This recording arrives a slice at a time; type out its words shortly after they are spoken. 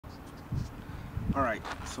Alright,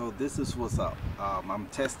 so this is what's up. I'm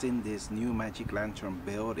testing this new Magic Lantern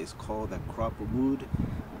build. It's called the Crop Wood.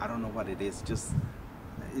 I don't know what it is.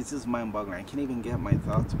 It's just mind-boggling. I can't even get my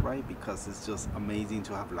thoughts right because it's just amazing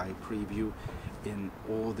to have live preview in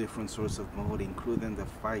all different sorts of mode, including the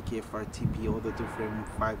 5K FRTP, all the different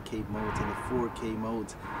 5K modes and the 4K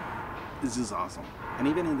modes. It's just awesome. And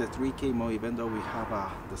even in the 3K mode, even though we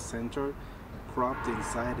have the center cropped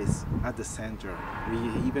inside, is at the center. We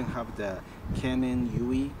even have the Canon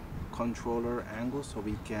UE controller angle, so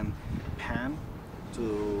we can pan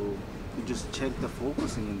to just check the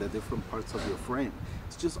focusing in the different parts of your frame.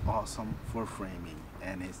 It's just awesome for framing,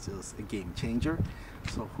 and it's just a game changer.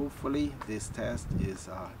 So hopefully this test is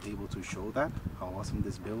able to show that how awesome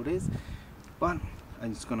this build is. But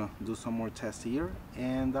I'm just gonna do some more tests here,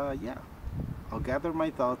 and yeah, I'll gather my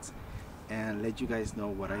thoughts and let you guys know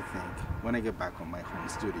what I think when I get back on my home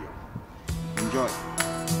studio. Enjoy!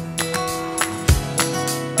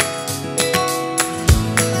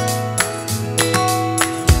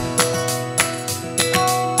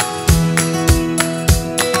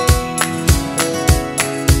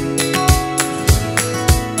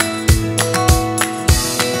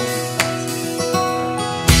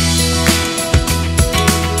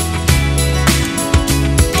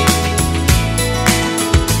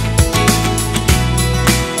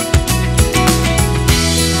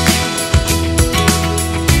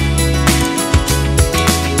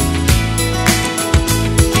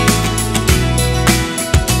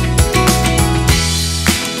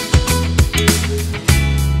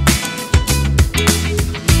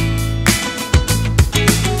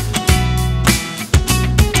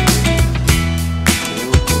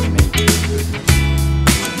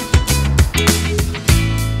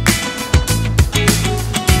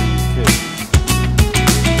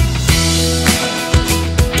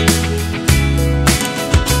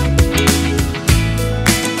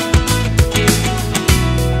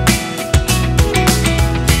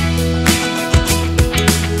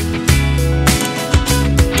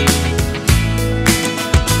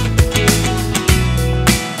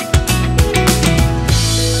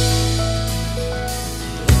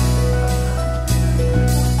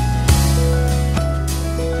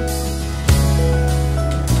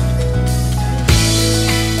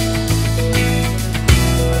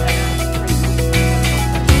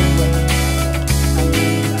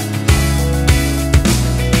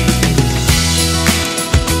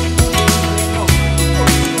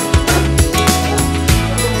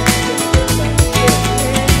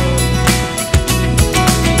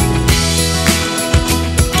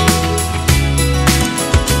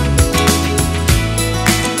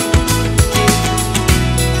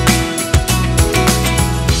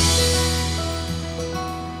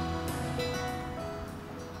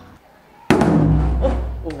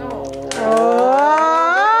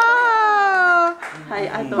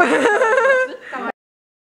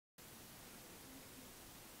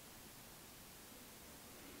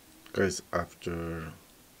 Guys, after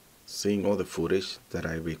seeing all the footage that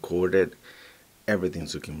I recorded,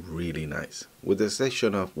 everything's looking really nice. With the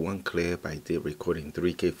exception of one clip I did record in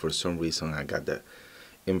 3K, for some reason I got the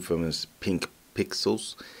infamous pink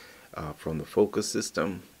pixels from the focus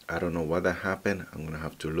system. I don't know why that happened. I'm gonna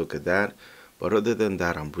have to look at that. But other than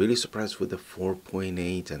that, I'm really surprised with the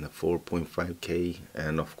 4.8 and the 4.5K,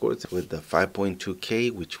 and of course with the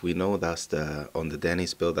 5.2K, which we know that's the, on the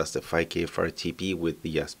Denny's build, that's the 5K FRTP with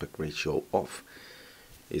the aspect ratio off.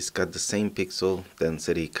 It's got the same pixel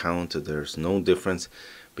density count. There's no difference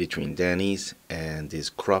between Denny's and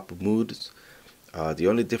these crop moods. The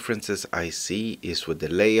only differences I see is with the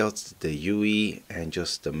layouts, the UE, and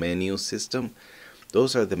just the menu system.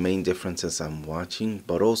 Those are the main differences I'm watching,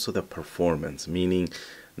 but also the performance, meaning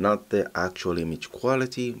not the actual image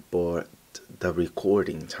quality, but the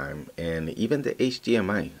recording time and even the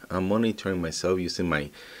HDMI. I'm monitoring myself using my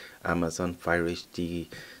Amazon Fire HD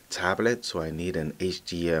tablet, so I need an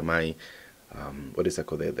HDMI, what is that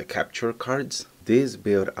called, the capture cards. This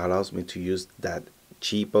build allows me to use that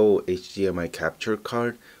cheapo HDMI capture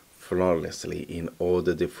card flawlessly in all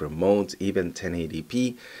the different modes, even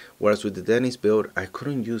 1080p, whereas with the Denny's build I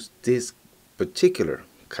couldn't use this particular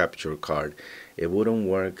capture card. It wouldn't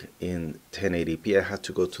work in 1080p. I had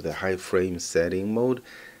to go to the high frame setting mode,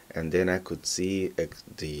 and then I could see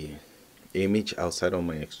the image outside of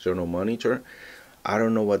my external monitor. I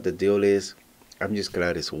don't know what the deal is. I'm just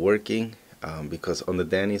glad it's working, because on the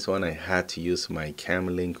Denny's one I had to use my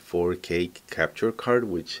Camlink 4K capture card,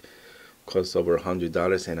 which costs over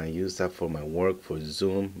 $100, and I use that for my work, for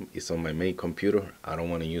Zoom. It's on my main computer. I don't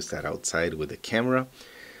want to use that outside with the camera.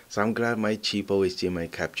 So I'm glad my cheapo HDMI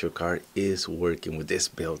capture card is working with this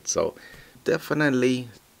build. So definitely,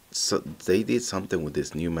 so they did something with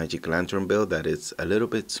this new Magic Lantern build that is a little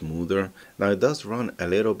bit smoother. Now it does run a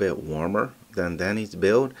little bit warmer than Danny's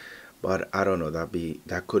build, but I don't know,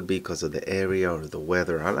 that could be because of the area or the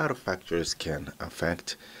weather. A lot of factors can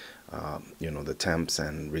affect the temps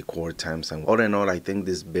and record times. And all in all, I think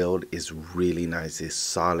this build is really nice. It's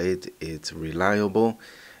solid, it's reliable,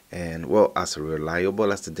 and well, as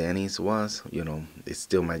reliable as the Danny's was, it's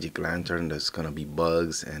still Magic Lantern. There's gonna be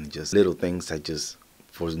bugs and just little things that just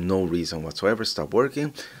for no reason whatsoever stop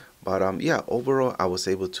working. But yeah, overall I was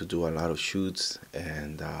able to do a lot of shoots,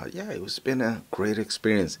 and yeah, it's been a great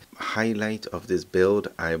experience. Highlight of this build,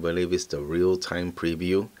 I believe, is the real-time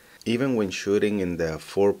preview. Even when shooting in the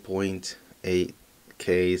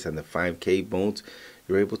 4.8Ks and the 5K modes,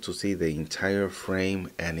 you're able to see the entire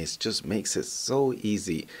frame, and it just makes it so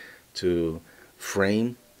easy to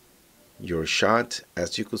frame your shot.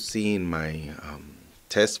 As you could see in my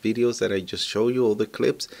test videos that I just showed you, all the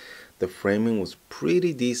clips, the framing was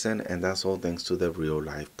pretty decent, and that's all thanks to the real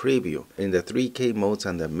life preview. In the 3K modes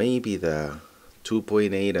and maybe the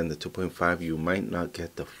 2.8 and the 2.5, you might not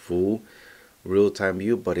get the full real-time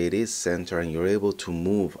view, but it is centered and you're able to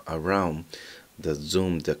move around the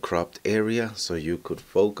zoom, the cropped area, so you could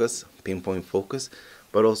focus, pinpoint focus,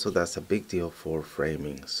 but also that's a big deal for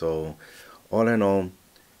framing. So all in all,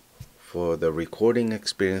 for the recording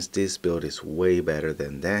experience, this build is way better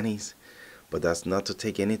than Danny's. But that's not to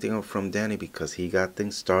take anything up from Danny, because he got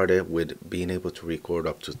things started with being able to record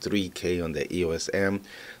up to 3K on the EOS M.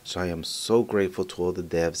 So I am so grateful to all the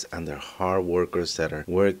devs and their hard workers that are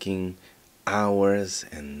working hours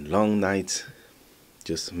and long nights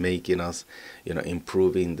just making us,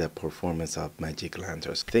 improving the performance of Magic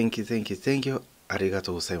Lanterns. Thank you, thank you, thank you. ありが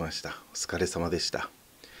とうございました。お疲れ様でした。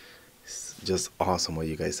It's just awesome what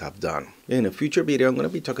you guys have done. In a future video, I'm going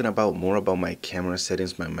to be talking about more about my camera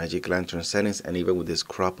settings, my Magic Lantern settings, and even with this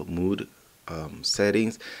crop mood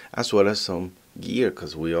settings, as well as some gear,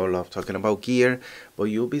 because we all love talking about gear. But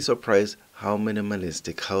you'll be surprised how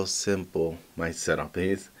minimalistic, how simple my setup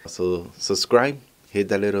is. So subscribe, hit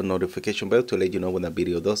that little notification bell to let you know when that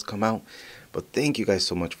video does come out. But thank you guys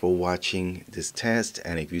so much for watching this test,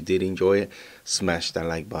 and if you did enjoy it, smash that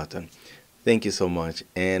like button. Thank you so much,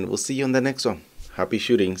 and we'll see you on the next one. Happy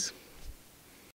shootings.